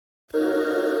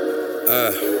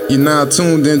You're now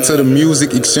tuned into the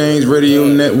Music Exchange Radio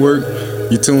Network.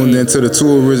 You're tuned into the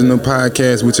Two Original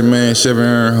Podcast with your man Chevy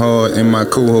Earnhardt and my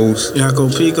co-host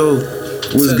Yaco Pico.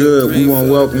 What's good? We want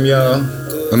to welcome y'all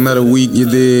another week, you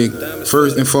dig.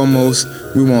 First and foremost,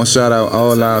 we want to shout out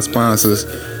all our sponsors: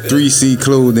 3C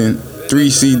Clothing,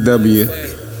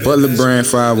 3CW, Butler Brand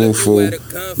 504,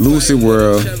 Lucid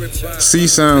World, C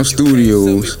Sound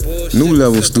Studios, New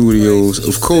Level Studios,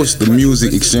 of course the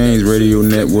Music Exchange Radio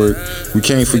Network. We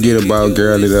can't forget about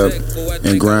Girl It Up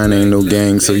and Grind Ain't No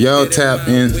Gang. So y'all tap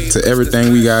into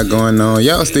everything we got going on.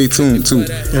 Y'all stay tuned too.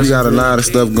 We got a lot of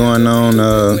stuff going on.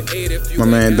 My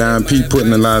man Don P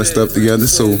putting a lot of stuff together.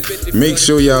 So make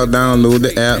sure y'all download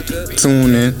the app,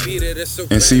 tune in,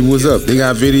 and see what's up. They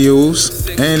got videos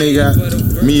and they got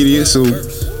media. So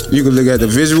you can look at the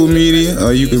visual media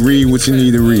or you can read what you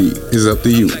need to read. It's up to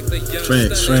you.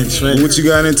 Facts. What you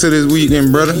got into this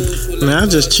weekend, brother? Man, I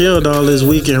just chilled all this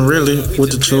weekend, really,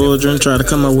 with the children, try to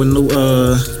come up with new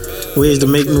ways to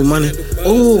make new money.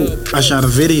 Oh, I shot a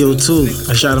video too.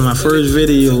 I shot my first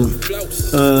video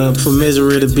for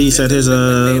Misery the Beast at his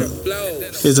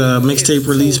mixtape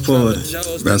release party.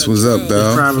 That's what's up,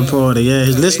 dog. Private party, yeah,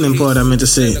 his listening party. I meant to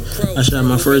say. I shot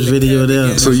my first video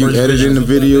there. So you edited the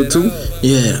video too?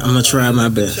 Yeah, I'm gonna try my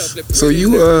best. So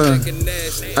you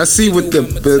I see with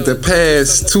the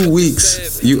past 2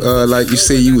 weeks, you like you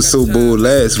say you was so bold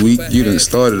last week, you done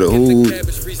started a whole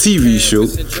TV show.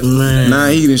 Man. Now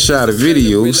he done shot a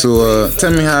video. So tell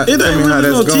me how It ain't really how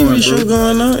that's no going, TV show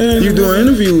going on. You doing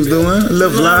interviews though, huh? A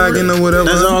little vlogging or whatever.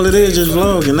 That's all it is, just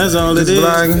vlogging. That's all it is.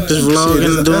 Vlogging. Just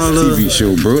vlogging. Shit, that's a TV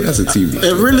show, bro. That's a TV show.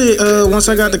 It really, once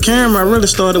I got the camera, I really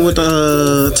started with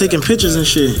taking pictures and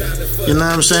shit. You know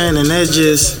what I'm saying? And that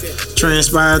just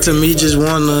transpired to me just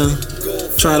wanting to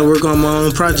try to work on my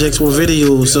own projects with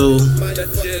videos. So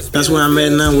that's where I'm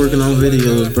at now, working on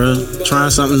videos, bro.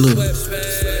 Trying something new.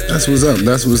 That's what's up.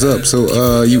 That's what's up.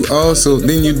 So you also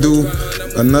then you do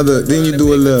a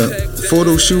little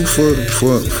photo shoot for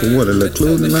what, a little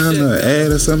clothing line or an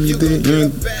ad or something you did? You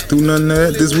ain't do nothing of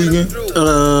that this weekend?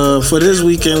 For this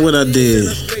weekend, what I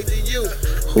did.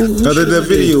 The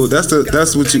video. That's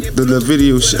what you the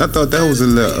video. I thought that was a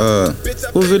little.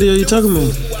 What video you talking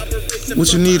about?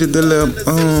 What you needed the little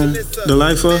The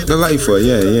Lifer? The Lifer,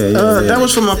 yeah. That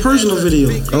was for my personal video.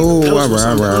 Oh, all right.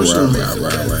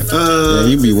 Yeah,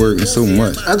 you be working so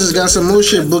much. I just got some more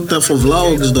shit booked up for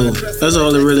vlogs though. That's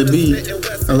all it really be.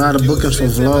 A lot of bookings for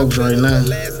vlogs right now.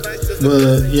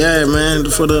 But yeah, man,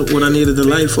 for what I needed the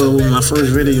light for was my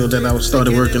first video that I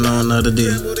started working on the other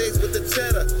day.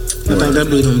 I think that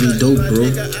beat gonna be dope, bro.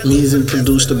 Meezy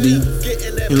produced the beat.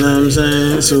 You know what I'm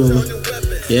saying? So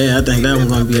yeah, I think that one's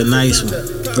gonna be a nice one.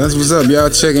 That's what's up. Y'all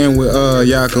check in with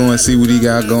Yaco and see what he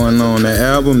got going on. That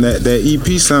album, that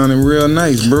EP sounding real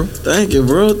nice, bro. Thank you,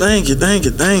 bro. Thank you.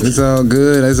 It's all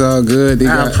good.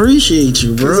 I appreciate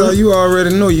you, bro. You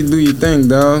already know you do your thing,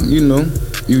 dog. You know,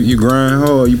 you grind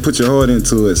hard. You put your heart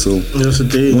into it. So yes,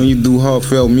 indeed. When you do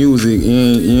heartfelt music,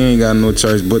 you ain't got no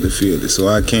choice but to feel it. So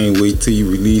I can't wait till you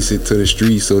release it to the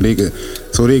streets so they can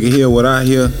hear what I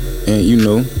hear and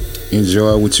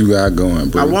enjoy what you got going,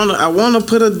 bro. I wanna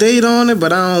put a date on it,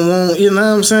 but I don't want, you know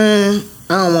what I'm saying?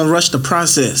 I don't want to rush the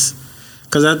process,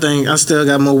 cause I think I still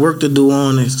got more work to do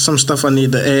on it. Some stuff I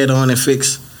need to add on and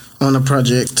fix on the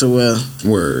project to word.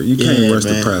 You can't rush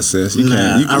the process. You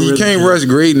really can't rush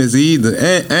greatness either.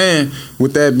 And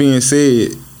with that being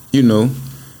said,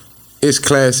 it's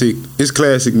classic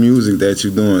music that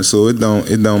you're doing, so it don't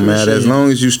matter. As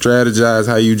long as you strategize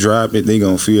how you drop it, they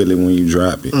gonna feel it when you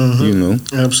drop it.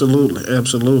 Mm-hmm.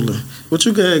 Absolutely. What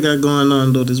you got going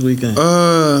on though this weekend?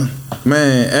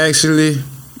 Man, actually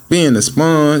being a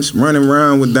sponge, running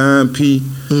around with Don P.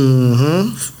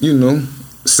 Mm-hmm.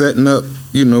 Setting up,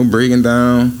 breaking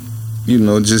down,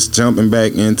 just jumping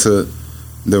back into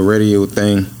the radio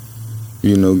thing.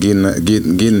 Getting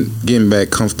back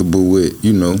comfortable with,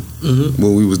 what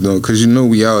we was doing. Because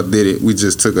we all did it. We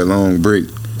just took a long break.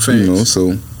 Thanks.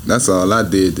 So that's all I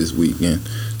did this weekend,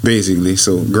 basically.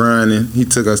 So grinding. He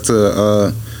took us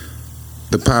to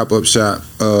the pop-up shop.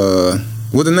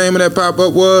 What the name of that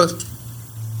pop-up was?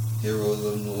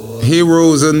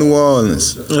 Heroes of New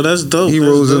Orleans. Oh, that's dope.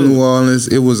 Heroes of New Orleans.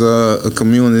 It was a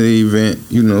community event,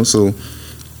 so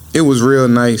it was real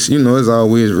nice. It's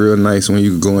always real nice when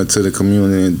you go into the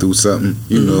community and do something,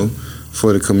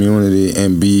 for the community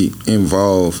and be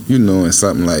involved, in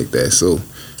something like that. So,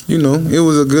 it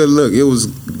was a good look. It was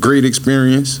a great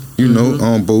experience,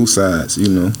 on both sides,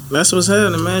 That's what's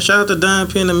happening, man. Shout out to Don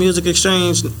P and the Music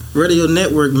Exchange Radio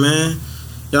Network, man.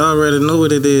 Y'all already know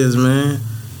what it is, man.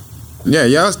 Yeah,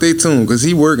 y'all stay tuned, cause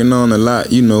he working on a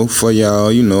lot, you know, for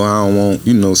y'all. You know, I don't want,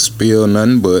 you know, spill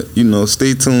nothing, but you know,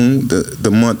 stay tuned. The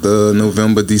month of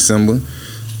November, December,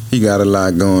 he got a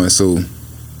lot going, so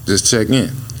just check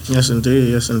in. Yes,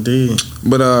 indeed. Yes, indeed.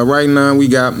 But right now we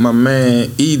got my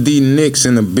man E.D. Nix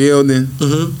in the building.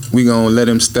 Mm-hmm. We gonna let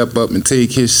him step up and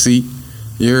take his seat.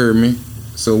 You heard me?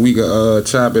 So we can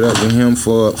chop it up with him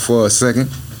for a second.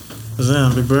 What's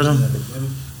up, big brother?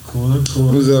 Cool.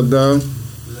 What's up, dog?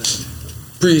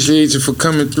 Appreciate you for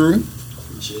coming through.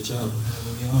 Appreciate y'all for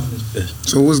having me on this bitch.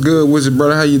 So what's good with you,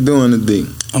 brother? How you doing today?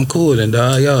 I'm cool and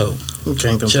yo. You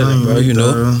can't complain, Chilling, bro, you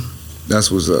know.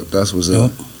 That's what's up. That's what's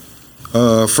up.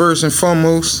 First and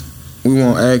foremost, we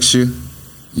want to ask you.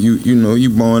 You know,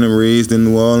 you born and raised in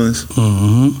New Orleans.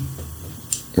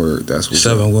 Mm-hmm. Word. That's what's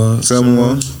Seven up. Ward. Seven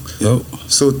Ward. Yep.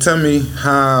 So tell me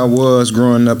how I was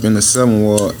growing up in the Seven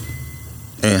Ward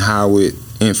and how it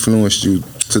influenced you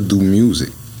to do music.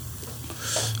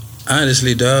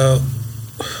 Honestly, dog,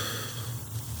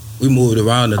 we moved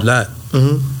around a lot.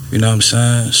 Mm-hmm. You know what I'm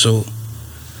saying? So,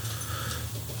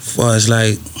 far as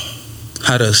like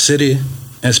how the city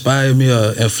inspired me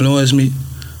or influenced me,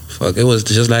 fuck, it was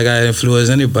just like I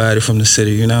influenced anybody from the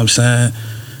city. You know what I'm saying?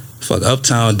 Fuck,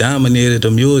 Uptown dominated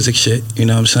the music shit. You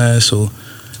know what I'm saying? So,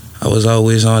 I was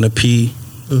always on the P,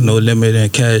 No Limit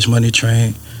and Cash Money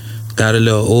Train. Got a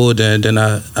little older and then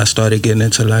I started getting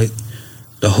into like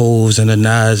the Hoes and the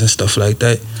Nas and stuff like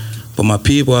that. But my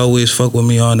people always fuck with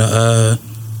me on the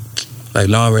like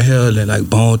Lauryn Hill and like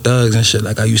Bone Thugs and shit.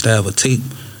 Like I used to have a tape,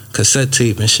 cassette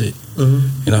tape and shit.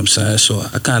 Mm-hmm. You know what I'm saying? So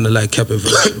I kind of like kept it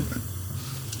versatile.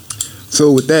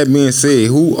 So with that being said,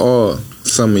 who are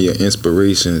some of your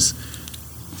inspirations,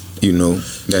 you know,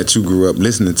 that you grew up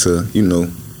listening to?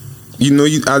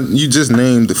 You just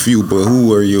named a few, but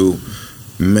who are your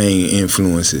main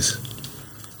influences?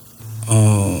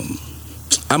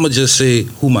 I'ma just say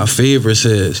who my favorites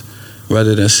is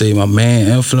rather than say my main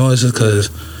influences, cause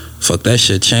fuck, that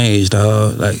shit changed,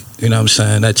 dog. Like, you know what I'm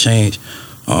saying? That changed.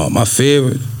 My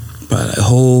favorite, probably like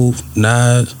Hove,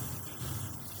 Nas,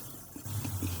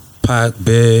 Pac,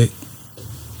 Big,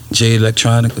 Jay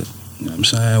Electronica, you know what I'm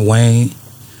saying? Wayne,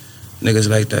 niggas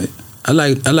like that. I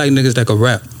like niggas that can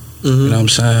rap. Mm-hmm. You know what I'm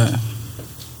saying?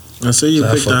 I see you So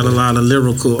I picked fuck out a with lot of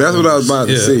lyrical. That's what I was about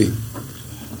to say.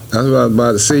 That's what I was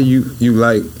about to say. You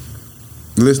like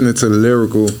listening to the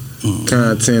lyrical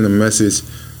content and message.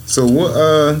 So what?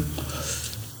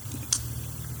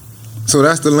 So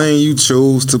that's the lane you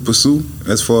chose to pursue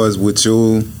as far as with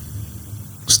your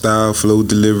style, flow,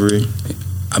 delivery.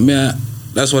 I mean,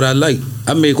 that's what I like.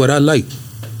 I make what I like.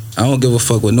 I don't give a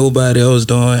fuck what nobody else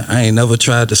doing. I ain't never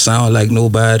tried to sound like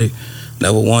nobody.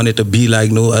 Never wanted to be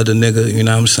like no other nigga. You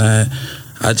know what I'm saying?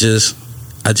 I just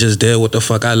did what the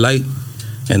fuck I like,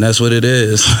 and that's what it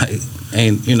is. Like,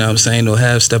 ain't, you know what I'm saying, no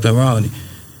half stepping around it.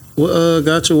 What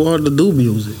got you all to do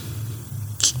music?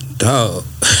 Dog,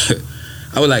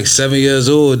 I was like 7 years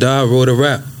old. Dog, wrote a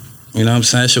rap. You know what I'm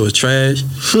saying? Shit was trash.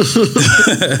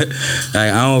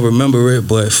 Like, I don't remember it,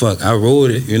 but fuck, I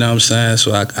wrote it. You know what I'm saying?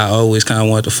 So I always kind of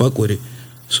wanted to fuck with it.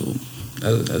 So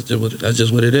that's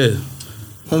just what it is.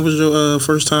 When was your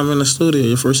first time in the studio?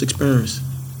 Your first experience?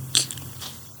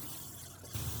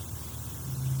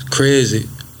 Crazy.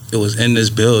 It was in this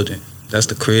building. That's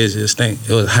the craziest thing.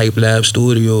 It was Hype Lab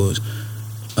Studios.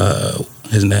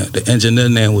 His name, the engineer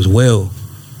name was Will.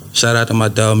 Shout out to my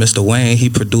dog, Mr. Wayne. He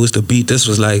produced the beat. This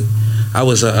was like, I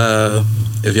was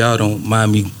if y'all don't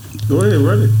mind me. Go ahead,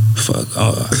 run it. Fuck.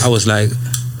 I was like,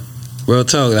 real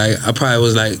talk. Like I probably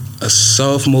was like a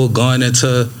sophomore going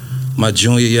into my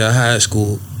junior year of high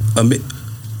school.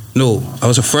 No, I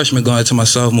was a freshman going into my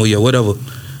sophomore year. Whatever.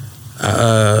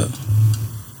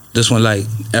 This one, like,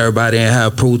 everybody ain't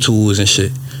have Pro Tools and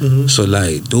shit. Mm-hmm. So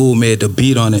like, dude made the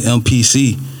beat on the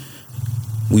MPC.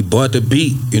 We bought the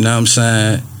beat. You know what I'm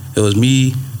saying? It was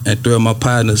me and 3 of my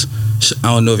partners. I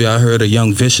don't know if y'all heard of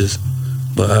Young Vicious,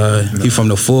 but he from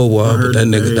the Forward. But that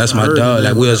nigga, that's my dog.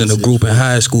 Like, we was in a group in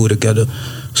high school together.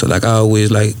 So like, I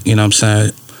always like, you know what I'm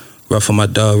saying, rough for my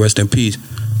dog, rest in peace.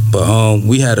 But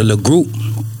we had a little group.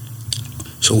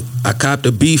 So I copped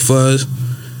the beat for us.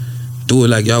 Do it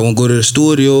like, y'all gonna go to the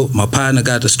studio. My partner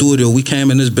got the studio. We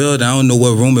came in this building. I don't know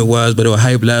what room it was, but it was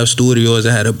Hype Lab Studios.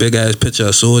 It had a big ass picture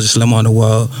of Soulja Slim on the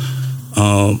wall.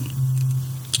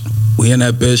 We in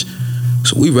that bitch.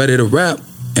 So we ready to rap.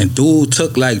 And dude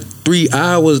took like 3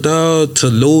 hours, dog, to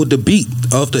load the beat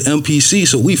off the MPC.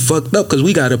 So we fucked up because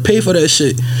we gotta pay for that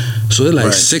shit. So it's like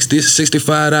Right.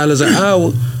 $65 an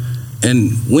hour.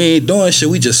 And we ain't doing shit.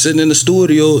 We just sitting in the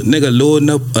studio, nigga loading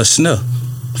up a snare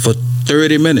for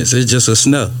 30 minutes. It's just a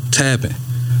snare tapping.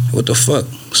 What the fuck?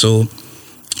 So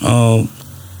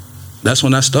that's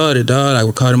when I started, dog. I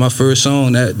recorded my first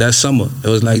song that summer. It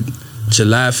was like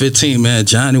July 15th, man.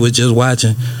 Johnny was just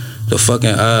watching the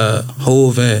fucking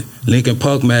Hove and Linkin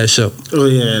Park mashup. Oh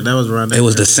yeah, that was around that. It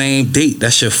was the same date.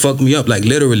 That shit fucked me up. Like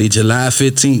literally July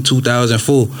 15th,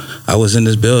 2004. I was in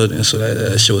this building, so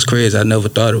that shit was crazy. I never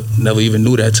even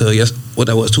knew that till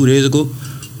that was 2 days ago.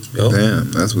 Yo.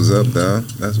 Damn, that's what's up, dog.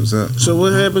 That's what's up. So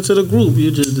what happened to the group?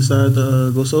 You just decided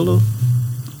to go solo?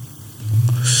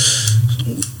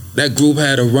 That group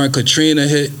had a run. Katrina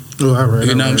hit. Oh, all right.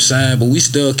 You know what I'm saying? But we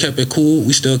still kept it cool.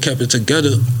 We still kept it together.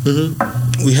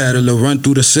 Mm-hmm. We had a little run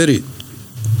through the city.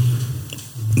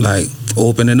 Like,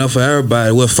 opening up for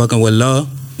everybody. We're fucking with love.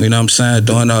 You know what I'm saying?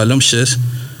 Doing all them shits.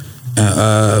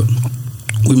 And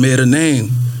we made a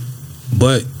name.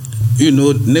 But, you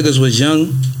know, niggas was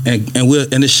young. And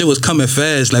the shit was coming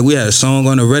fast. Like, we had a song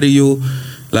on the radio.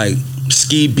 Like,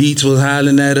 Ski Beats was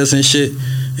hollering at us and shit.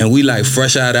 And we like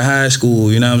fresh out of high school,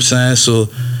 you know what I'm saying? So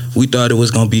we thought it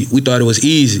was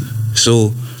easy.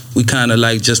 So we kind of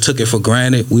like just took it for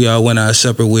granted. We all went our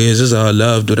separate ways. This is all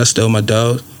love, dude. That's still my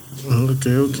dog.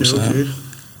 Okay.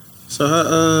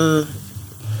 So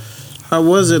how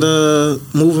was it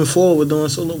moving forward with doing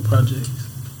solo projects?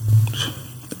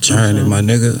 A journey, my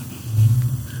nigga.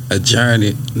 A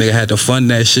journey. Nigga had to fund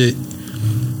that shit.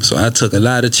 So I took a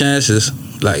lot of chances,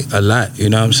 like a lot, you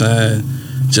know what I'm saying?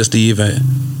 Just to even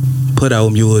put out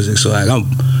music. So like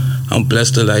I'm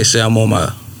blessed to like say I'm on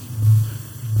my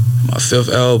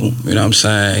 5th album, you know what I'm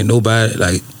saying? Ain't nobody,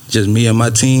 like just me and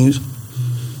my teams,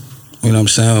 you know what I'm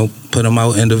saying? Put them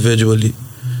out individually.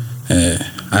 And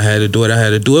I had to do what I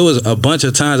had to do. It was a bunch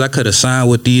of times I could have signed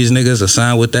with these niggas or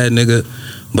signed with that nigga,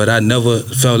 but I never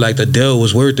felt like the deal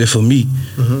was worth it for me.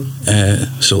 Mm-hmm. And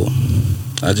so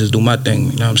I just do my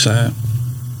thing, you know what I'm saying?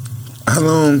 How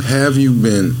long have you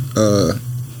been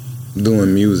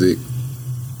doing music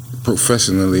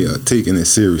professionally or taking it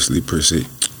seriously per se?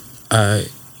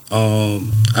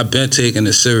 I've been taking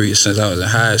it serious since I was in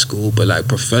high school, but like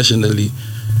professionally,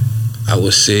 I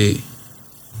would say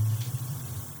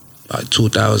like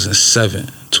 2007,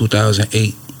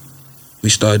 2008. We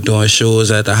started doing shows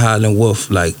at the Highland Wolf.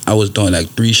 Like I was doing like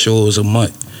 3 shows a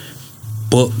month,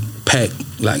 book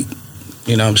packed, like,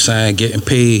 you know what I'm saying, getting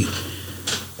paid.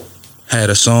 Had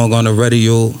a song on the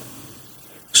radio.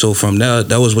 So from there,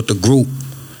 that was with the group.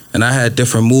 And I had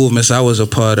different movements I was a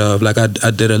part of. Like I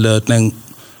did a little thing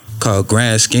called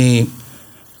Grand Scheme.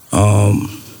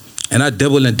 And I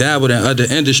dabbled and dabbled in other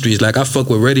industries. Like I fuck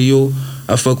with radio,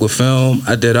 I fuck with film,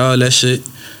 I did all that shit.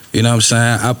 You know what I'm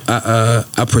saying?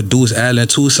 I produced Allen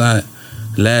Toussaint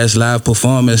last live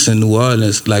performance in New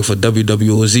Orleans, like for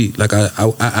WWOZ. Like I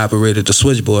operated the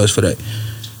switchboards for that.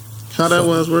 How that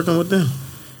was working with them?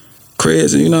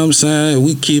 Crazy, you know what I'm saying?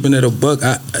 We keeping it a buck.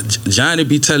 Johnny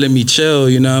be telling me chill,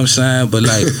 you know what I'm saying? But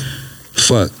like,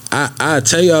 fuck, I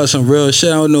tell y'all some real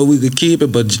shit. I don't know if we could keep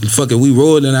it, but fuck it, we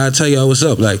rolling. I tell y'all what's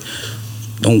up. Like,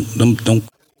 don't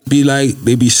be like,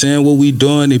 they be saying what we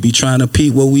doing. They be trying to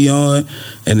peep what we on,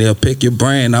 and they'll pick your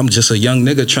brain. I'm just a young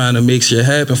nigga trying to make shit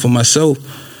happen for myself.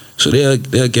 So they'll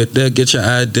get your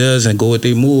ideas and go with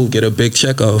their move, get a big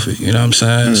check off it. You know what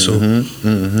I'm saying?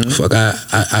 Fuck,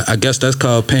 I guess that's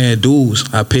called paying dues.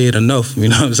 I paid enough. You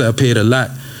know what I'm saying? I paid a lot.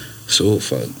 So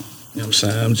fuck, you know what I'm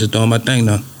saying? I'm just doing my thing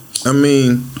now. I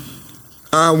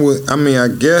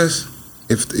guess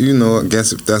if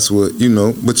that's what, you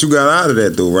know, but you got out of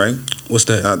that though, right? What's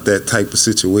that? Out that type of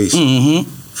situation.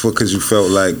 Mm-hmm. Because you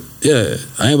felt like, yeah,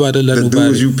 I ain't about to let the nobody.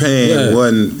 dues you paying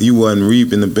wasn't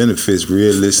reaping the benefits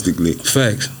realistically.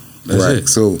 Facts. That's right. it.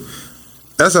 So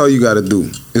that's all you got to do.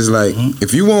 It's like,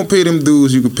 if you won't pay them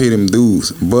dues, you could pay them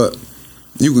dues, but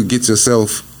you could get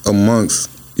yourself amongst,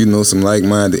 you know, some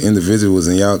like-minded individuals,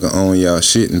 and y'all can own y'all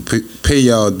shit and pay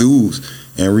y'all dues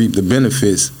and reap the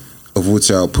benefits of what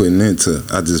y'all putting into.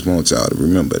 I just want y'all to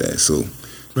remember that. So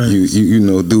you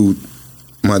know, dude.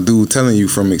 My dude telling you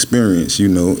from experience, you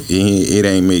know, it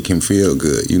ain't make him feel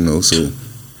good, you know, so.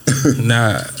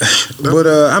 Nah. But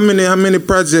how many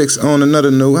projects, on another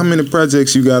note, how many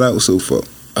projects you got out so far?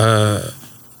 On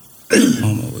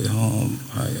my way home,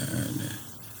 higher earning,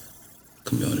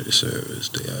 community service,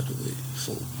 stay out the way,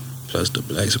 4, plus the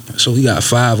Black Supremacy. So we got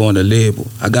 5 on the label.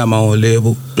 I got my own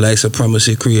label, Black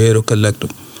Supremacy Creative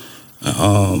Collective.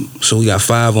 So we got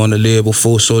 5 on the label,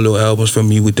 4 solo albums from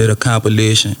me. We did a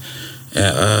compilation.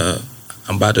 And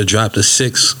I'm about to drop the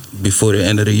 6th before the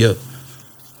end of the year.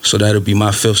 So that'll be my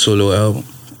 5th solo album.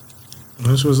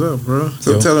 That's what's up, bro.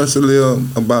 So tell us a little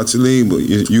about your label.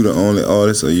 You the only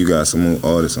artist, or you got some more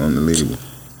artists on the label?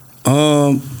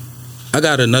 I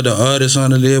got another artist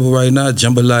on the label right now,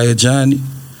 Jambalaya Johnny.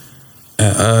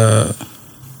 And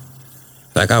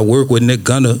like I work with Nick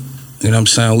Gunner You know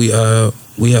what I'm saying?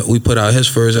 We put out his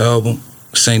first album,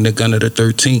 Saint Nick Under the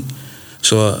 13th.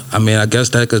 So I mean, I guess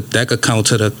that could count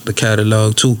to the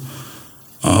catalog too.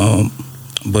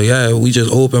 But yeah, we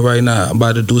just open right now. I'm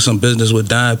about to do some business with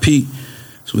Don P.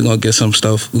 So we're gonna get some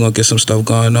stuff. We're gonna get some stuff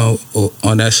going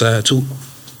on that side too,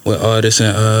 with artists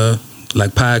and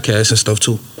like podcasts and stuff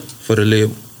too for the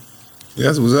label.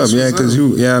 That's what's up. Yeah, cause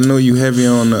I know you heavy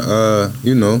on the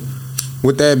you know.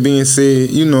 With that being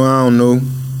said, you know, I don't know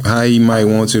how he might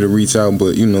want you to reach out,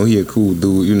 but you know, he a cool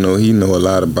dude. You know, he know a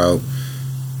lot about,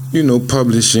 you know,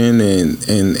 publishing and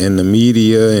the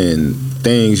media and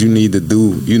things you need to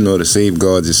do, you know, to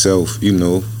safeguard yourself, you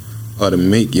know, or to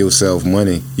make yourself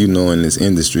money, you know, in this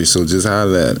industry. So just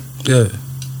holler at him. Yeah,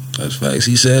 that's facts.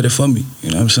 He said it for me.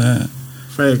 You know what I'm saying?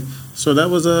 Fact. So that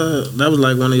was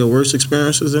like one of your worst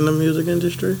experiences in the music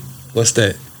industry? What's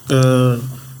that?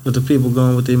 With the people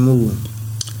going with their move.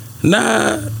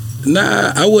 Nah,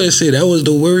 I wouldn't say that was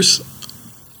the worst.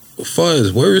 As far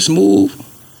as worst move,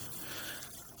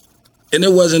 and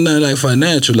it wasn't nothing like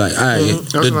financial. Like,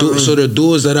 so the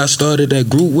dudes that I started that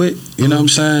group with, you know what I'm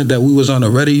saying, that we was on the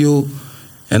radio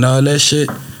and all that shit.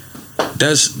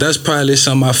 That's probably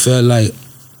something I felt like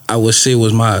I would say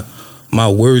was my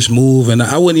worst move, and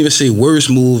I wouldn't even say worst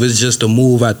move. It's just the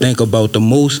move I think about the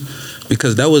most.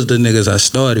 Because that was the niggas I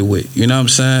started with. You know what I'm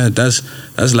saying? That's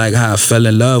like how I fell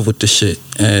in love with the shit.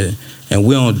 And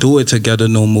we don't do it together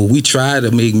no more. We try to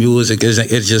make music,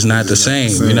 it's just not the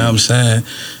same. You know what I'm saying?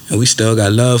 And we still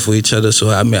got love for each other. So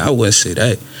I mean, I wouldn't say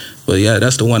that. But yeah,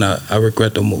 that's the one I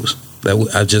regret the most. That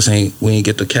we ain't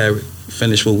get to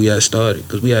finish what we had started.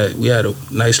 Because we had a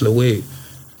nice little wave.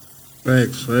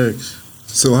 Facts.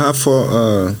 So how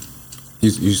far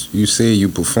you say you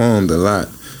performed a lot?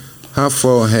 How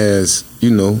far has,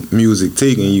 you know, music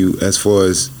taken you as far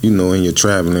as, you know, in your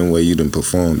traveling where you done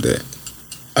performed at?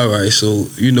 All right, so,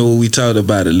 you know, we talked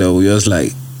about it, though. It was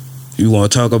like, you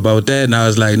want to talk about that? And I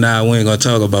was like, nah, we ain't going to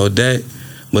talk about that.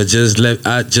 But just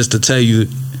to tell you,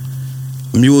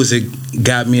 music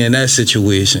got me in that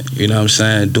situation. You know what I'm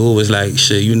saying? Dude was like,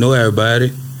 shit, you know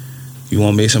everybody. You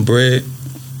want to make some bread?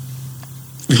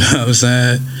 You know what I'm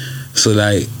saying? So,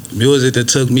 like, music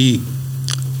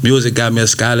got me a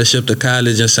scholarship to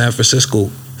college in San Francisco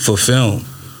for film.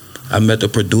 I met the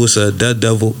producer of Dead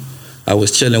Devil. I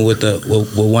was chilling with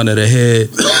one of the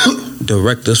head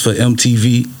directors for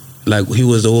MTV. Like, he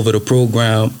was over the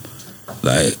program.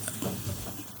 Like,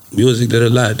 music did a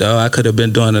lot, dog. I could have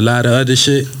been doing a lot of other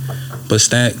shit, but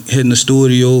hitting the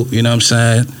studio, you know what I'm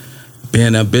saying?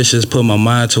 Being ambitious, put my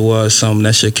mind towards something,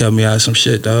 that shit kept me out of some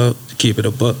shit, dog. To keep it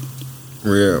a buck.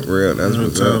 Real. That's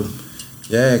what's up.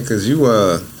 Yeah, cause you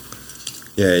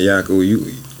Yako,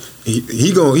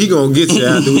 he gonna get you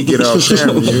after we get off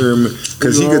camera. You hear me?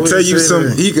 Cause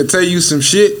he could tell you some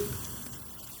shit.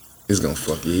 It's gonna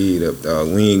fuck your head up, dog.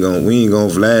 We ain't gonna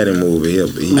Vlad him over here,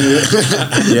 but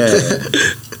yeah.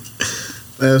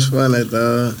 That's funny,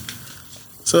 dog.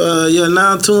 So you're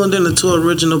now tuned in to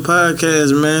Original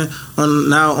Podcast, man.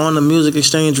 On the Music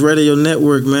Exchange Radio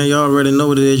Network, man. You already know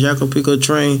what it is. Yako Pico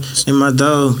Train and my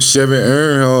dog Chevy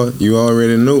Earnhardt. You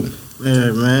already know.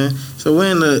 Yeah, man. So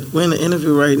we're in the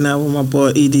interview right now with my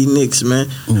boy E.D. Nix, man.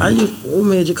 What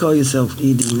made you call yourself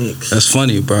E.D. Nix? That's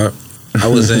funny, bro. I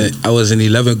was in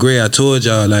 11th grade. I told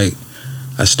y'all, like,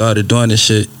 I started doing this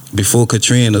shit before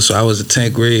Katrina, so I was in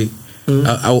 10th grade.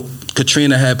 Mm-hmm.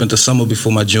 Katrina happened the summer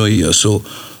before my junior year, so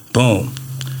boom.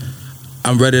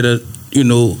 I'm ready to, you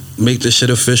know, make this shit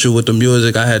official with the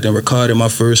music. I had to record my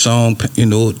first song, you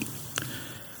know.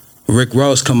 Rick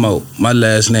Ross come out, my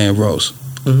last name Ross.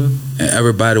 Mm-hmm. And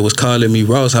everybody was calling me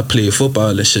Ross. I played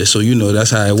football and shit, so you know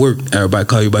that's how it worked. Everybody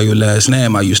call you by your last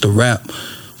name. I used to rap,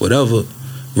 whatever.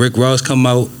 Rick Ross come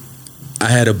out. I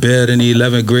had a beard in the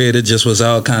 11th grade. It just was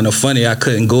all kind of funny. I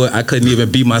couldn't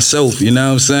even be myself. You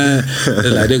know what I'm saying?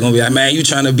 Like, they're gonna be like, man, you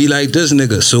trying to be like this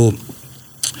nigga. So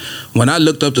when I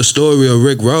looked up the story of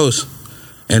Rick Ross,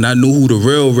 and I knew who the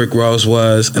real Rick Ross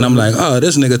was, and I'm like, oh,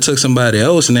 this nigga took somebody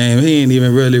else's name. He ain't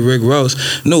even really Rick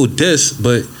Ross. No diss,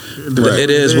 but it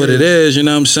is what it is. You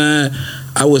know what I'm saying?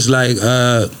 I was like,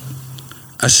 I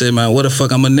said, man, what the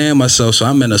fuck I'm gonna name myself? So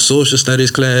I'm in a social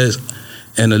studies class.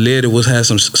 And the lady had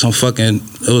some fucking,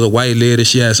 it was a white lady,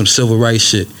 she had some civil rights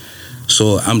shit.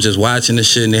 So I'm just watching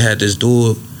this shit, and they had this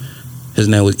dude, his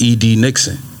name was E.D.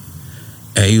 Nixon.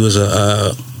 And he was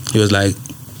like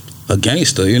a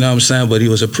gangster, you know what I'm saying? But he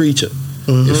was a preacher.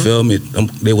 Mm-hmm. You feel me?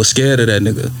 They were scared of that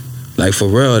nigga. Like, for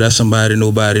real, that's somebody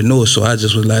nobody knows. So I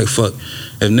just was like, fuck,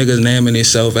 if niggas naming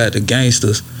themselves after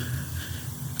gangsters,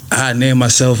 I name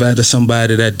myself after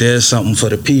somebody that did something for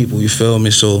the people, you feel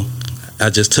me? So I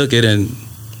just took it, and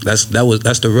That's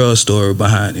the real story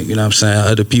behind it. You know what I'm saying?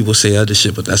 Other people say other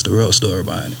shit, but that's the real story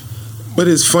behind it. But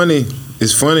it's funny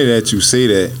that you say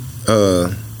that.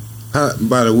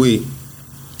 By the way,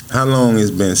 how long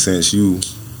it's been since you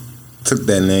took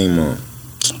that name on?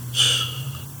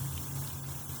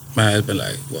 Man, it's been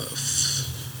like what,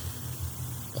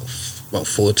 about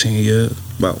 14 years.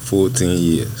 About 14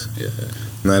 years. Yeah.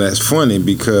 Now that's funny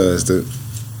because the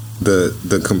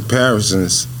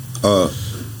comparisons,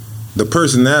 the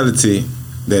personality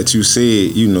that you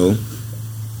said, you know,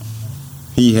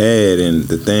 he had, and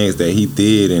the things that he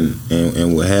did,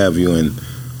 and what have you, and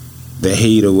the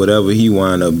hate or whatever he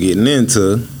wound up getting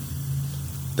into.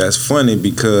 That's funny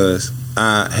because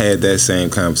I had that same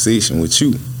conversation with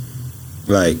you.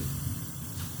 Like,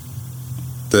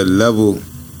 the level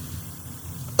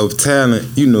of talent,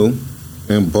 you know,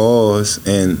 and bars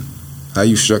and how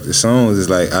you structure songs is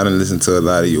like, I done listened to a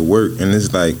lot of your work, and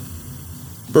it's like,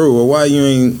 bro, well, why you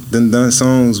ain't done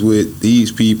songs with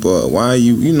these people? Why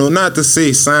you know, not to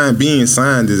say being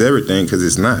signed is everything, because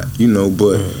it's not, you know,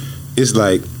 but it's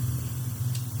like,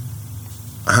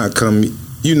 how come,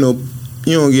 you know,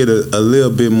 you don't get a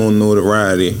little bit more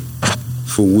notoriety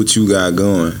for what you got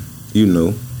going, you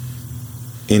know,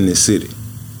 in the city?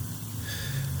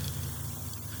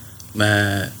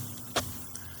 Man,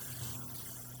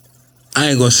 I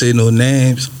ain't gonna say no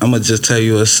names. I'm gonna just tell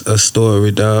you a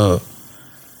story, dog.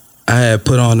 I had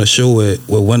put on a show with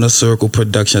Winter Circle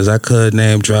Productions. I could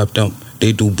name drop them.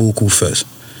 They do Buku Fest.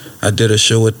 I did a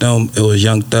show with them. It was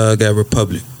Young Thug at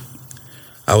Republic.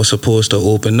 I was supposed to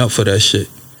open up for that shit.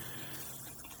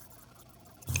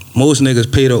 Most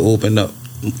niggas pay to open up.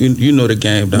 You know the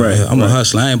game down here. I'm a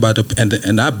hustler. I ain't about to,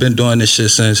 and I've been doing this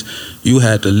shit since you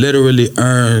had to literally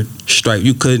earn strike.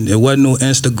 You couldn't. It wasn't no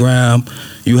Instagram.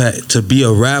 You had to be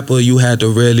a rapper. You had to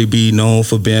really be known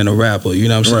for being a rapper. You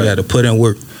know what I'm saying? Right. You had to put in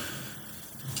work.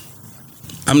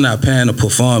 I'm not paying to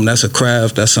perform. That's a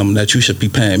craft. That's something that you should be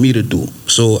paying me to do.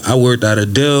 So I worked out a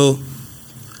deal.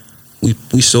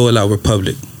 We sold out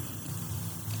Republic.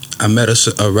 I met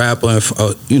a rapper, and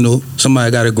you know,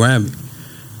 somebody got a Grammy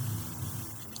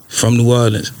from New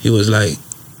Orleans. He was like,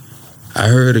 I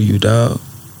heard of you, dog.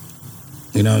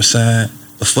 You know what I'm saying?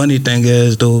 The funny thing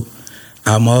is, though,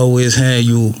 I'm always hearing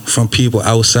you from people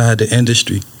outside the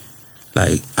industry.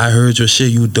 Like, I heard your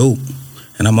shit, you dope.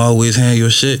 And I'm always hearing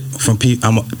your shit from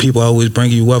people. People always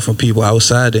bring you up from people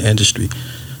outside the industry.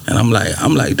 And I'm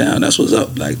like, damn, that's what's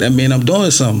up. Like, that mean I'm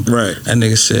doing something. Right. That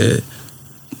nigga said,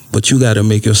 but you gotta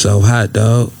make yourself hot,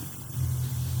 dog.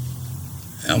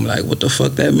 And I'm like, what the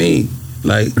fuck that mean?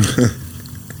 Like,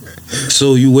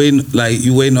 so you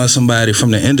waiting on somebody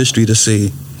from the industry to say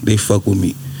they fuck with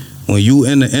me. When you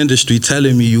in the industry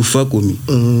telling me you fuck with me,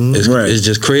 it's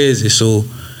just crazy. So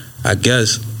I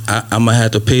guess I'm gonna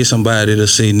have to pay somebody to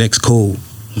say Nick's cool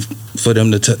for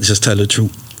them to just tell the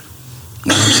truth.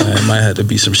 You know what I'm saying? It might have to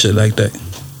be some shit like that.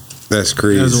 That's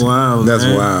crazy. That's wild. That's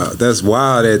man. wild. That's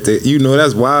wild that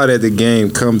that's wild that the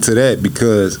game come to that,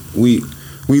 because we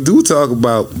do talk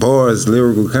about bars,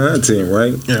 lyrical content,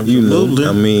 right? Yeah, you know, absolutely.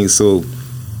 I mean, so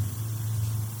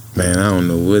man, I don't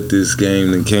know what this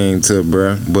game then came to,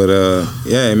 bro. But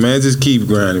yeah, man, just keep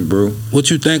grinding, bro.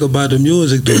 What you think about the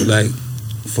music, though? Like,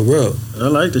 for real? I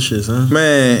like the shit, son.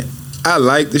 Man, I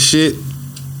like the shit,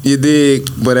 you dig,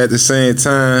 but at the same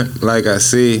time, like I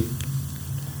said,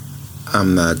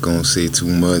 I'm not gonna say too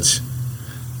much.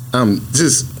 I'm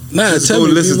just go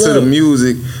listen to the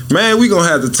music. Man, we gonna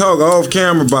have to talk off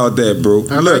camera about that, bro.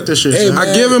 I like the shit, son.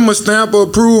 I give him a stamp of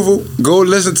approval. Go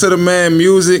listen to the man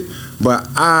music, but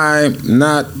I'm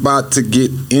not about to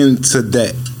get into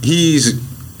that. He's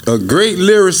a great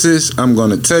lyricist, I'm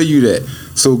gonna tell you that.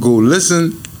 So go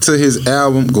listen to his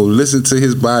album, go listen to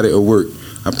his body of work.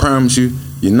 I promise you,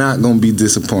 you're not gonna be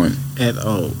disappointed. At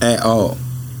all. At all.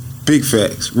 Big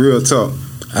facts, real talk.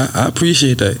 I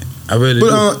appreciate that. I really do.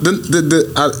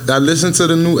 But I listened to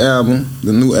the new album.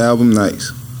 The new album,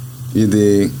 nice. You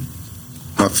dig?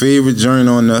 My favorite joint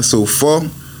on there so far,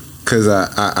 cause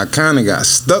I kind of got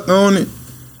stuck on it,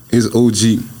 is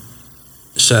OG.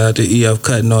 Shout out to EF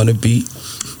Cutting on the beat.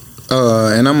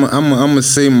 And I'm gonna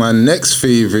say my next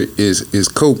favorite is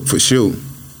Coke for sure.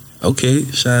 Okay,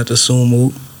 shout out to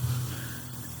Sumo.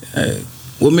 Hey,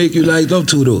 what make you like them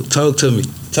two though? Talk to me,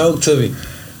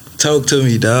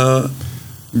 dog.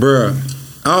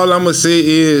 Bruh, all I'm gonna say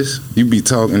is you be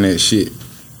talking that shit.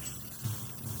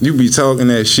 You be talking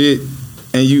that shit,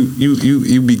 and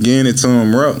you begin it to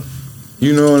them rough.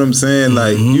 You know what I'm saying?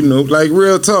 Like, you know, like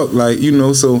real talk. Like, you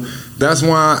know, so that's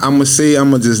why I'm gonna say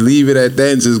I'm gonna just leave it at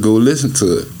that and just go listen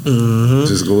to it.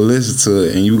 Just go listen to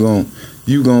it, and you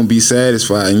gonna be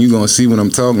satisfied, and you gonna see what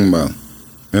I'm talking about.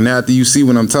 And after you see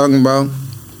what I'm talking about,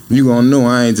 you gonna know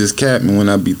I ain't just capping when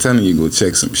I be telling you go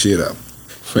check some shit out.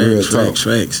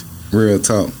 Facts. Real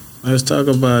talk. Let's talk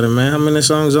about it, man. How many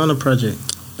songs on the project?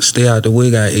 Stay Out the Way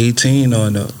got 18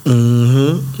 on there.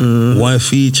 One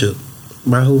feature.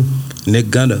 By who? Nick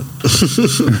Gunner.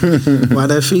 Why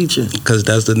that feature? Cause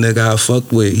that's the nigga I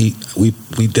fucked with. We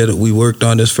did it. We worked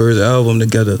on this first album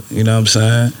together. You know what I'm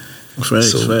saying?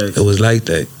 Facts. It was like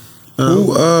that.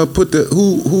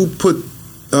 Who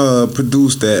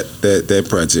produced that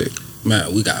project?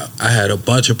 Man, I had a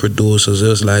bunch of producers.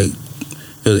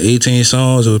 It was 18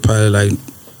 songs. It was probably like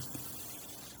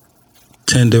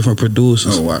 10 different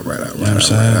producers. Oh, right. You know what I'm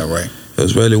saying? It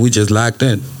was really, we just locked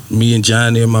in. Me and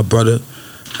Johnny and my brother,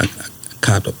 I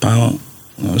copped a pound.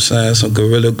 You know what I'm saying? Some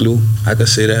Gorilla Glue. I can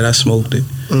say that I smoked it.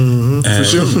 Mm-hmm. And for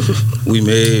sure. we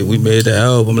made the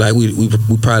album. Like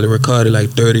we probably recorded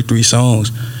like 33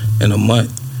 songs in a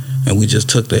month, and we just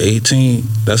took the 18.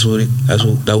 That's what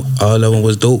all of them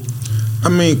was dope. I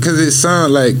mean, cause it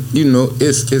sound like, you know,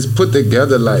 it's put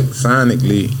together like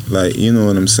sonically, like, you know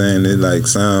what I'm saying? It like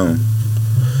sound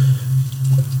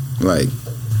like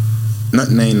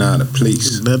nothing ain't out of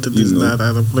place. Nothing is not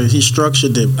out of place. He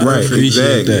structured it. Right,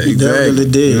 exactly. He definitely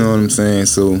did. You know what I'm saying?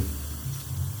 So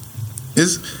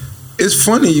it's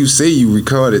funny you say you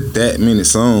recorded that many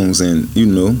songs and, you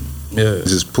know,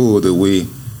 just pulled away.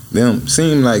 Them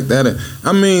seem like that.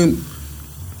 I mean,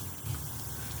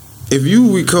 if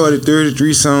you recorded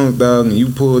 33 songs, dog, and you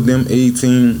pulled them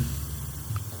 18,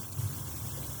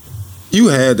 you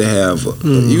had to have a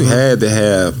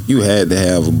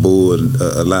board,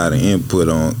 a lot of input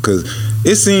on, cause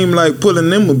it seemed like pulling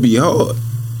them would be hard.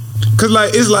 Cause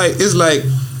like it's like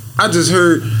I just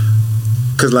heard,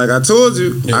 cause like I told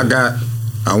you,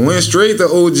 I went straight to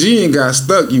OG and got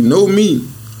stuck. You know me.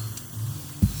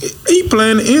 He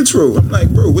playing the intro. I'm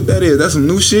like, bro, what that is? That's some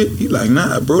new shit? He like,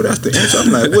 nah, bro, that's the intro.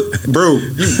 I'm like, what, bro?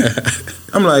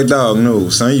 I'm like, dog, no,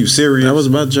 son, you serious? That was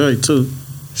about Joy too.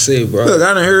 See, bro. Look,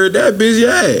 I done heard that bitch.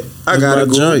 Yeah, I gotta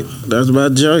go. Joy. That's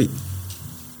about Joy.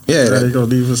 Yeah, that ain't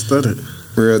gonna even study.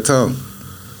 Real talk.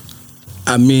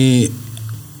 I mean,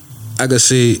 I could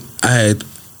say I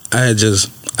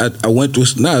went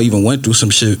through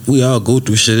some shit. We all go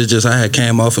through shit. It's just I had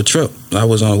came off a trip. I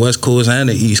was on the West Coast and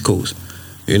the East Coast.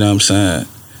 You know what I'm saying?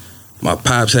 My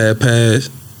pops had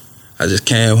passed. I just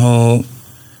came home.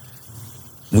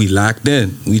 We locked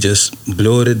in. We just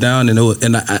blew it down, and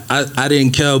I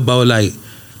didn't care about like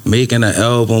making an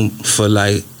album for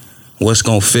like what's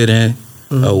gonna fit in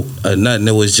or nothing.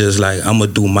 It was just like I'm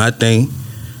gonna do my thing,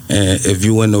 and if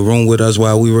you in the room with us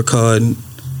while we recording,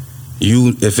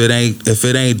 if it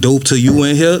ain't dope to you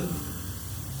in here,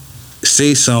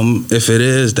 say something. If it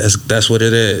is, that's what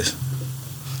it is.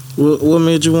 What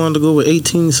made you want to go with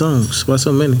 18 songs? Why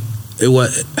so many? It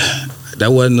wasn't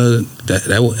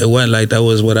like that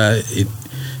was what I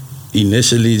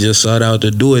initially just sought out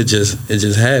to do. It just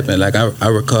happened. Like I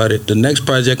recorded the next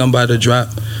project I'm about to drop,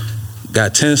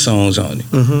 got 10 songs on it,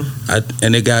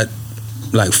 and it got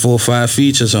like 4 or 5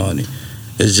 features on it.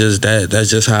 It's just that's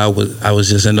just how I was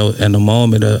just in the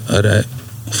moment of that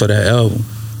for that album.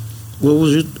 What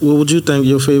would you think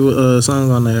your favorite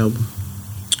song on the album?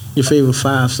 Your favorite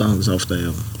 5 songs off the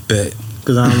album? Bet.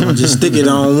 Cause I don't want to just stick it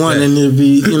on one and it'll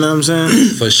be, you know what I'm saying?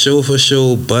 For sure,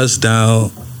 Bust Down,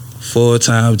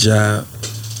 Full-Time Job,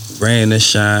 Rain and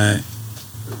Shine.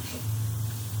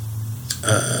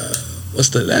 What's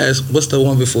the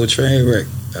one before Trainwreck?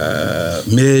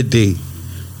 Midday.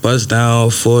 Bust Down,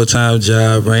 Full-Time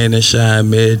Job, Rain and Shine,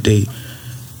 Midday,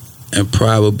 and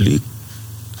probably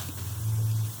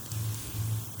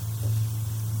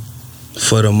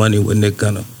For the Money with Nick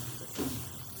Gunner.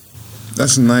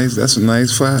 That's a nice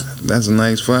vibe. That's a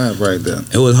nice vibe right there.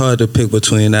 It was hard to pick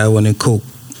between that one and Coke.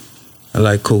 I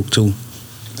like Coke too.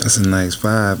 That's a nice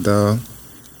vibe, dog.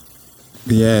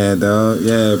 Yeah, dog.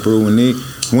 Yeah, bro.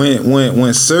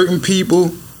 When certain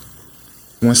people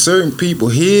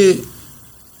hear,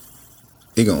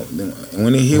 they gon'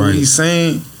 when they hear what he's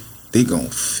saying, they gon'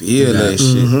 feel that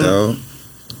shit, dog.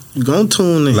 You gon'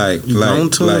 tune in. Like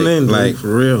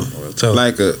for real. It's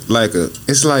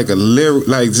like a lyric.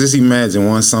 Like just imagine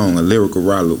one song, a lyrical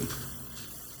Rollo.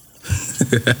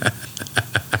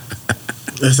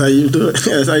 That's how you do it.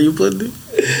 That's how you put it.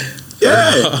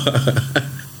 Yeah.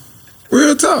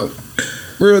 Real talk.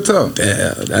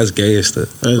 Damn, that's gangster.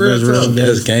 That's real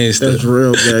gangster. That's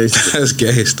real gangster. That's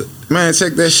gangster. Man,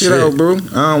 check that shit out, bro. I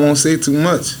don't want to say too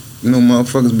much. You know,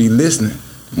 motherfuckers be listening.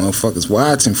 Motherfuckers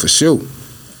watching for sure.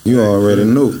 You already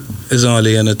know. It's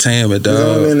only entertainment, dog. It's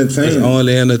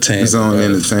only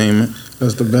entertainment.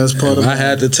 That's the best part of it. I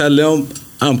had to tell them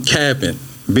I'm capping.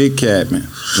 Big Capman,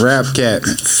 Rap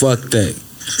Capman, Fuck that.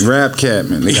 Rap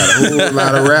Capman. They got a whole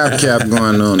lot of rap cap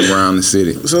going on around the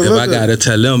city. So If look, I gotta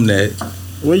tell them that,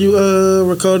 where you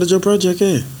recorded your project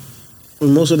at? With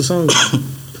most of the songs.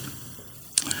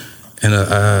 in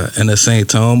the St.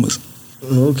 Thomas,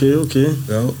 Okay.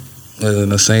 yo, in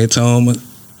the St. Thomas,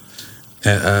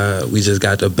 and we just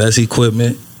got the best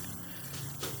equipment,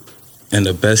 and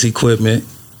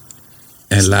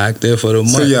locked there for the month.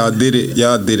 So y'all did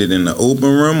it in the open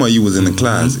room, or you was in the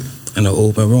closet? In the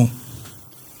open room.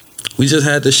 We just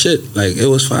had the shit, like it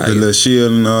was fire. The little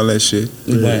shield and all that shit.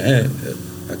 We went in.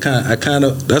 I kind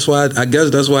of. That's why I guess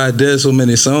that's why I did so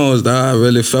many songs. Dog. I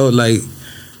really felt like,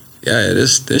 yeah,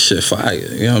 this shit fire.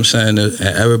 You know what I'm saying? And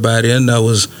everybody in there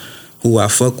was who I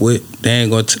fuck with. They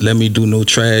ain't gonna let me do no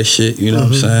trash shit. You know what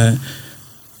I'm saying?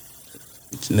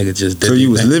 Nigga just did. So you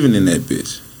it, was man. living in that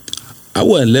bitch. I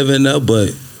wasn't living there, but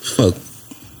fuck.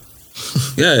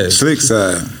 Yeah. Slick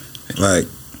side, like.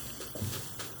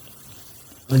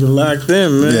 Nigga locked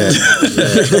in, man.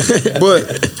 Yeah. But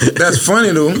that's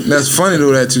funny though.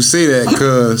 That you say that,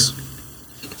 cause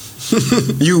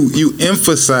you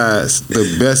emphasize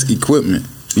the best equipment.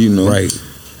 You know, Right.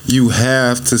 You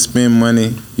have to spend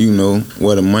money. You know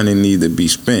where the money need to be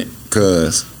spent.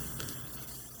 Cause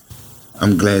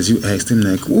I'm glad you asked him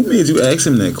that. What made you ask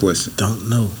him that question? Don't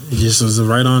know. It just was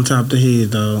right on top of the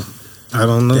head, dog. I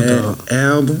don't know, dog. That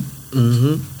album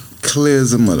clear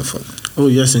as a motherfucker. Oh,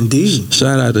 yes, indeed.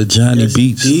 Shout out to Johnny Yes,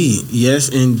 Beats. indeed. Yes,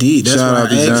 indeed. That's Shout why out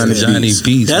to I asked that. Johnny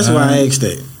Beats. That's man. why I asked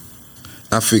that.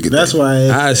 I figured That's that. why I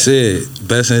asked I said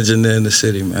best engineer in the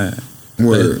city, man.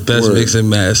 Word, Best word. mixing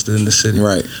master in the city.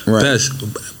 Right.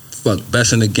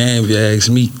 Best in the game if you ask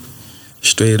me.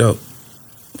 Straight up.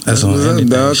 That's on What's up, anything.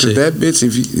 dog? Cause Shit. that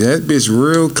bitch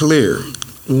real clear.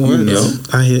 One, You know.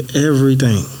 I hear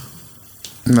everything.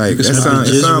 Like can it sound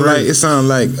sound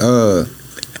like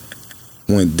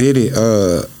when Diddy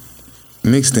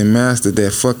mixed and mastered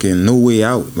that fucking No Way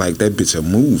Out, like that bitch a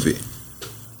movie.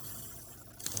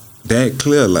 That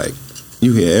clear, like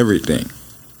you hear everything.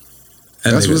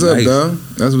 That That's nigga what's up, nice. dog.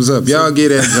 That's what's up. Y'all get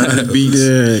that Johnny Beats.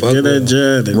 Yeah, Fuck get that with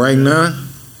Jordan. Right now,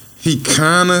 he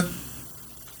kinda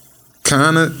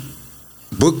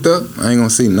booked up. I ain't gonna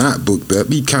say not booked up.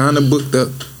 He kinda booked up.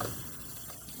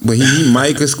 But he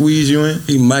might could squeeze you in.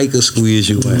 He might could squeeze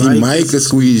you in. He might could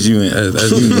squeeze you in. Let's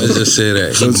just say that.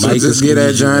 He So might could just get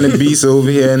that squeeze you in. Johnny Beats over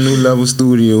here at New Level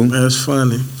Studio, That's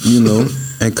funny. you know,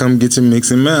 and come get your mix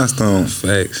and master on.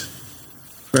 Facts.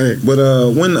 Right. But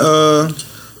when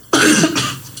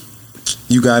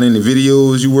you got any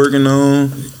videos you working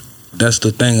on? That's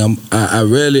the thing. I'm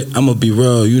gonna be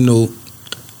real. You know,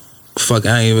 fuck.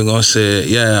 I ain't even gonna say it.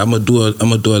 Yeah, I'm gonna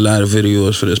do a lot of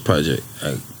videos for this project.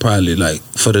 Like, probably like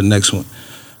for the next one.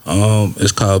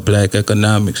 It's called Black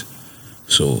Economics.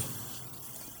 So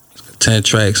 10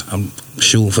 tracks. I'm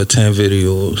shooting for 10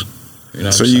 videos. You know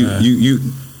what So I'm saying? you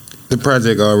the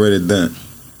project already done.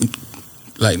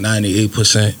 Like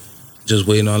 98%. Just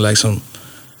waiting on like some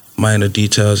minor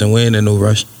details, and we ain't in no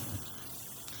rush.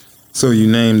 So you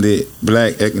named it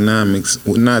Black Economics.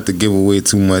 Well, not to give away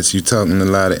too much, you talking a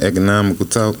lot of economical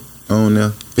talk on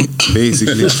there.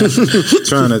 Basically,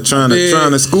 trying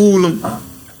to school them.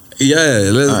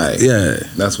 Yeah, Alright. yeah,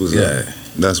 That's what's yeah. up.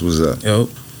 That's what's up. Yo,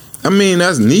 I mean,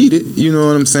 that's needed. You know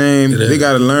what I'm saying? It They is.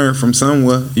 got to learn from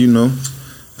somewhere. You know.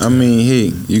 I mean,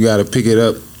 hey, you got to pick it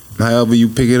up. However you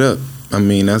pick it up. I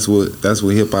mean, that's what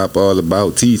hip hop all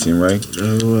about, teaching, right?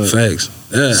 facts.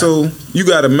 Yeah. So you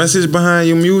got a message behind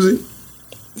your music?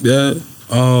 Yeah.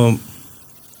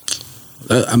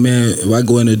 I mean, if I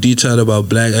go into detail about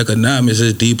Black Economics,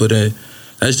 it's deeper than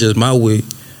that's just my way.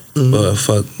 But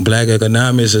fuck, Black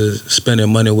Economics is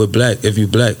spending money with black. If you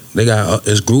black, they got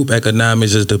it's group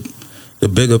economics is the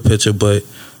bigger picture. But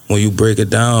when you break it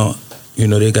down, you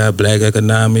know they got Black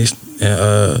Economics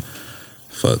and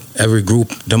fuck every group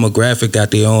demographic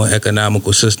got their own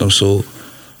economical system. So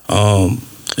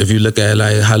if you look at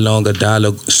like how long a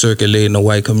dollar circulate in the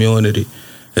white community,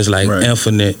 it's like Right.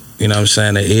 infinite. You know what I'm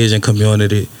saying? The Asian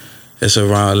community, it's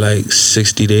around like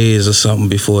 60 days or something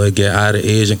before it get out of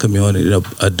Asian community.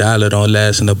 A dollar don't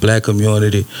last in the black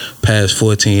community past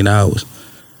 14 hours.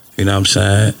 You know what I'm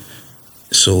saying?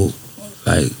 So,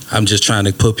 like, I'm just trying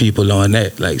to put people on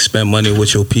that. Like, spend money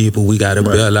with your people. We got to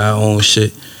Right. build our own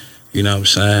shit. You know what I'm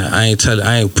saying?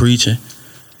 I ain't preaching,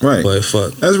 Right. but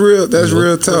fuck. That's real. That's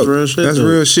real talk. That's real shit, That's though.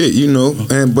 real shit. You know.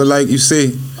 But like you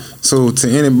say, so to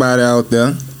anybody out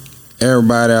there,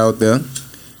 everybody out there,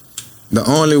 the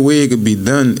only way it could be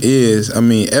done is, I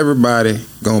mean, everybody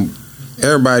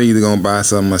either gonna buy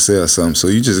something or sell something. So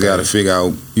you just gotta figure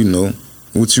out, you know,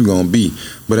 what you gonna be.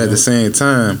 But at the same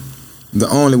time, the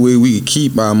only way we can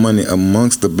keep our money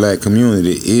amongst the black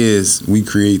community is we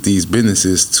create these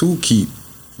businesses to keep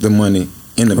the money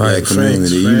in the black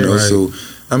community, you know. So,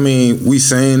 I mean, we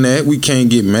saying that, we can't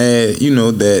get mad, you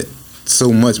know, that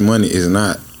so much money is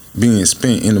not being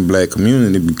spent in the black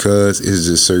community because it's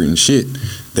just certain shit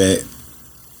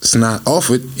that's not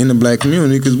offered in the black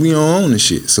community because we don't own the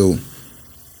shit. So,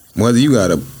 whether you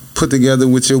gotta put together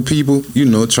with your people, you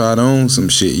know, try to own some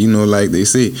shit. You know, like they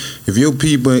say, if your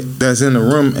people that's in the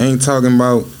room ain't talking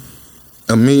about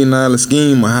 $1 million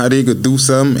scheme or how they could do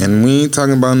something, and we ain't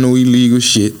talking about no illegal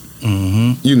shit,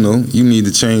 you know, you need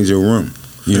to change your room.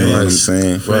 You know what I'm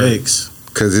saying? Facts.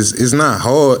 Cause it's not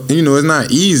hard, you know, it's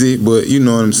not easy, but you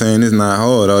know what I'm saying, it's not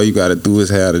hard. All you gotta do is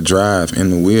have the drive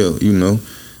and the will, you know,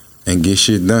 and get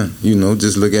shit done. You know,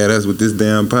 just look at us with this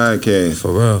damn podcast.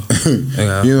 For real.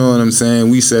 You know what I'm saying?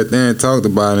 We sat there and talked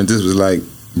about it and just was like,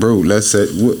 bro, let's set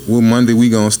what Monday we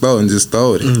gonna start and just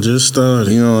start it. Just start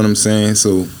it. You know what I'm saying?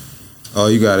 So all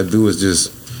you gotta do is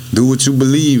just do what you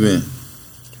believe in.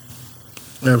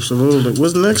 Absolutely.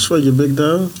 What's next for you, big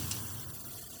dog?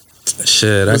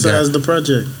 Shit, besides the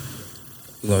project.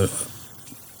 We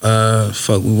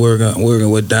working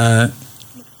with Don,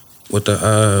 with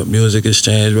the Music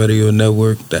Exchange Radio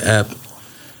Network, the app.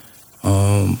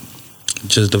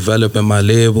 Just developing my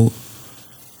label,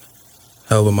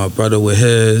 helping my brother with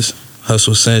his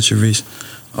Hustle Centuries.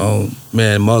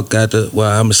 Man, Mark got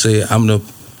I'm the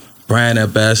brand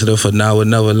ambassador for Now or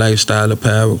Never Lifestyle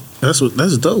Apparel. That's dope.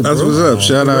 That's bro. what's up.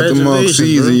 Shout out to Mark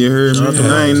Caesar. You heard me?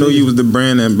 I ain't know you was the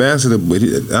brand ambassador, but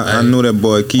I know that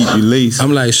boy keep you laced.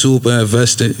 I'm like super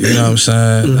invested. You know what I'm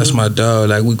saying? That's my dog.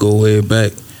 Like we go way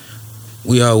back.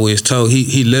 We always talk.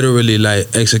 He literally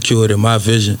like executed my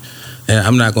vision. And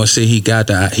I'm not gonna say he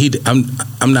got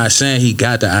I'm not saying he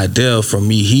got the idea from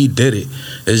me. He did it.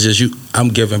 It's just I'm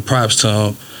giving props to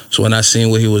him. So when I seen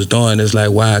what he was doing, it's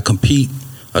like why I compete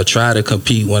or try to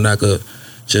compete when I could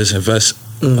just invest.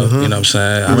 You know what I'm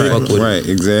saying? I fuck with right,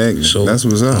 exactly. So that's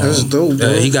what's up. That's dope,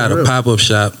 bro. He got a pop-up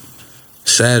shop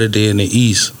Saturday in the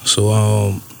East.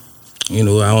 So you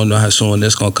know, I don't know how soon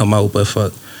this gonna come out, but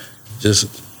just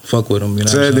fuck with him. You know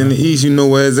Saturday in the East, you know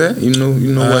where it's at? You know where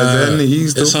it's at in the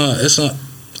East? It's on.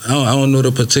 I don't know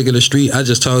the particular street. I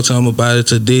just talked to him about it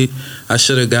today. I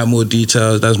should have got more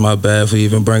details. That's my bad for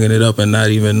even bringing it up and not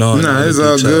even knowing. Nah, it's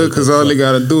all good because all they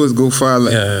gotta do is go follow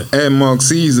at Mark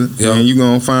Caesar, and you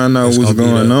gonna find out what's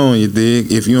going on. You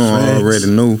dig? If you don't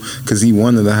already know, because he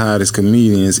one of the hottest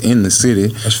comedians in the city.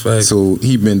 That's fact. So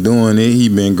he been doing it. He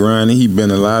been grinding. He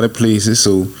been a lot of places.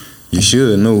 So you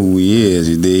should know who he is.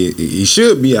 You dig? He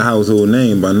should be a household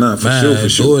name by now, for sure.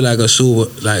 Do it like a super.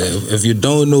 Like if you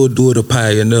don't know, do it a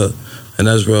pioneer, and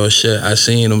that's real shit. I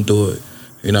seen him do it.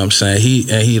 You know what I'm saying?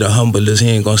 He the humblest. He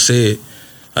ain't gonna say it.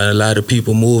 And a lot of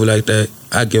people move like that.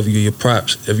 I give you your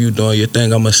props. If you doing your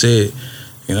thing, I'ma say it.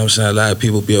 You know what I'm saying? A lot of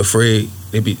people be afraid.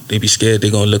 They be scared they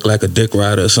gonna look like a dick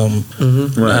rider or something.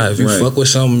 If you fuck with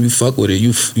something, you fuck with it.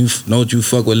 You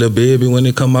fuck with Lil Baby when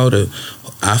it come out, or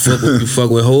I fuck with you fuck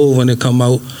with Hov when it come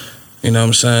out. You know what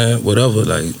I'm saying? Whatever,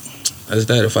 like that's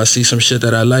that. If I see some shit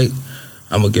that I like,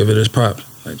 I'ma give it as props.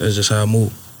 Like that's just how I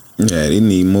move. Yeah, they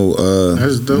need more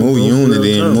more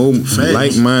unity and more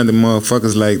like-minded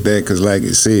motherfuckers like that. Cause like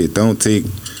I said, don't take,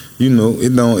 you know,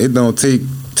 it don't take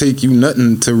you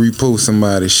nothing to repost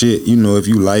somebody's shit. You know, if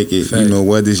you like it, you know,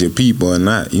 whether it's your people or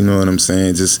not. You know what I'm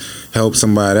saying? Just help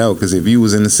somebody out. Cause if you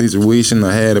was in a situation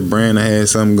or had a brand or had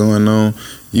something going on,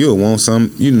 you'll want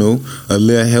some, you know, a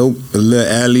little help, a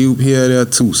little alley-oop here or there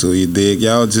too. So you dig?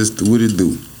 Y'all just do what it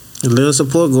do. A little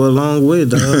support go a long way,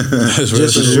 dog.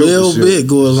 Just a little bit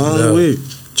go a long way.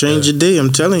 Change your day,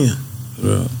 I'm telling you.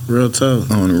 Real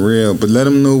tough. On the real. But let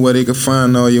them know where they can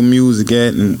find all your music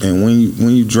at and when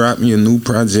you drop your new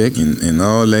project and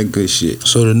all that good shit.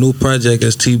 So the new project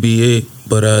is TBA,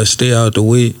 but Stay Out the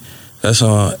Way. That's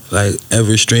on like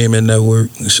every streaming network,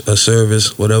 a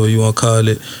service, whatever you want to call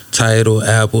it. Tidal,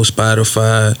 Apple,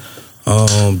 Spotify,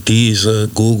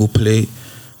 Deezer, Google Play.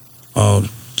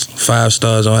 5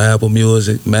 stars on Apple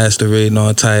Music, master rating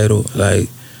on Tidal. Like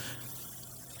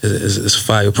it's a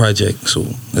fire project, so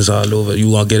it's all over. You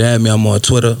want to get at me? I'm on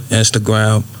Twitter,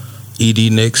 Instagram,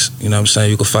 ED Nicks. You know what I'm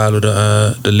saying? You can follow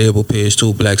the label page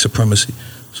too, Black Supremacy.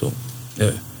 So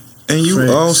yeah. And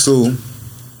you also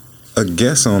a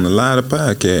guest on a lot of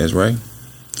podcasts, right?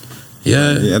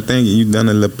 Yeah, I think you done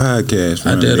a little podcast.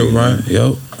 I did a run.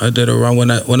 I did a run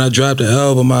when I dropped the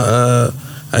album. I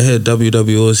hit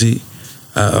WWOZ.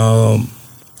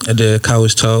 I did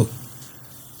Couch Talk.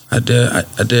 I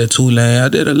did Tulane. I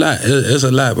did a lot. It's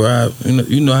a lot, bro.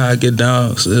 You know how I get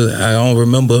down. So I don't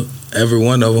remember every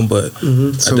one of them, but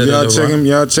So y'all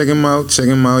check him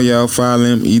out. Y'all follow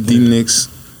him, ED Nicks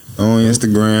on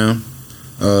Instagram.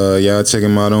 Y'all check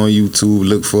him out on YouTube.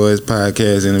 Look for his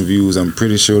podcast interviews. I'm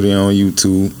pretty sure they're on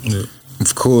YouTube. Yeah.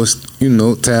 Of course,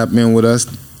 tap in with us.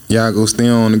 Y'all go stay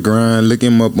on the grind. Look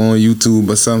him up on YouTube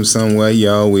or somewhere. He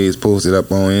always posted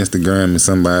up on Instagram in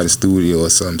somebody's studio or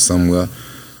somewhere.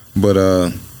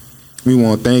 But we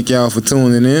want to thank y'all for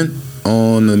tuning in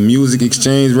on the Music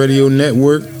Exchange Radio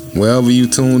Network. Wherever you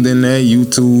tuned in at,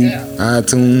 YouTube,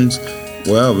 iTunes,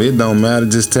 wherever, it don't matter,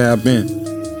 just tap in.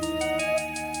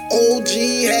 OG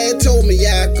had told me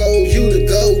I go, you to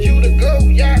go.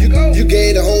 You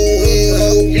gave the whole hood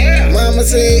hope. Mama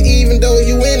said even though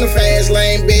you in the fast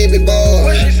lane, baby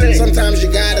boy, sometimes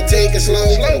you gotta take it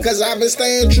slow. Cause I've been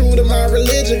staying true to my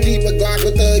religion, keep a Glock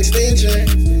with the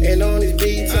extension. And on these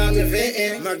beats I'm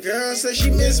inventing. My girl said she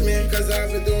miss me, cause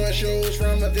I've been doing shows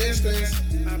from a distance.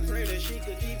 I pray that she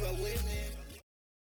could keep